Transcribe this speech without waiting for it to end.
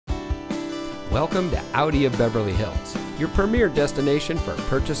Welcome to Audi of Beverly Hills, your premier destination for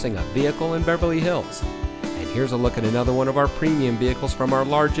purchasing a vehicle in Beverly Hills. And here's a look at another one of our premium vehicles from our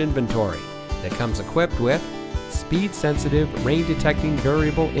large inventory that comes equipped with speed-sensitive, rain-detecting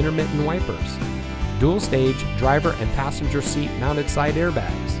variable intermittent wipers, dual-stage driver and passenger seat mounted side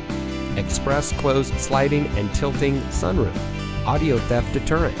airbags, express close sliding and tilting sunroof, audio theft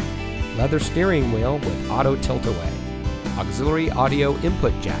deterrent, leather steering wheel with auto tilt-away, auxiliary audio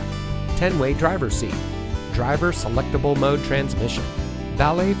input jack, 10-way driver's seat, driver selectable mode transmission,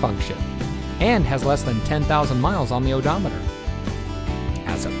 valet function, and has less than 10,000 miles on the odometer.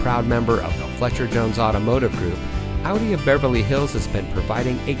 As a proud member of the Fletcher Jones Automotive Group, Audi of Beverly Hills has been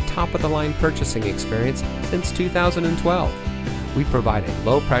providing a top-of-the-line purchasing experience since 2012. We provide a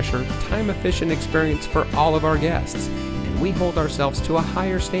low-pressure, time-efficient experience for all of our guests, and we hold ourselves to a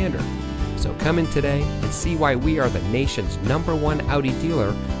higher standard. So come in today and see why we are the nation's #1 Audi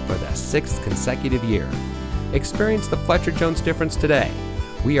dealer for the 6th consecutive year. Experience the Fletcher Jones difference today.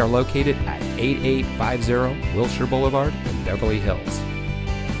 We are located at 8850 Wilshire Boulevard in Beverly Hills.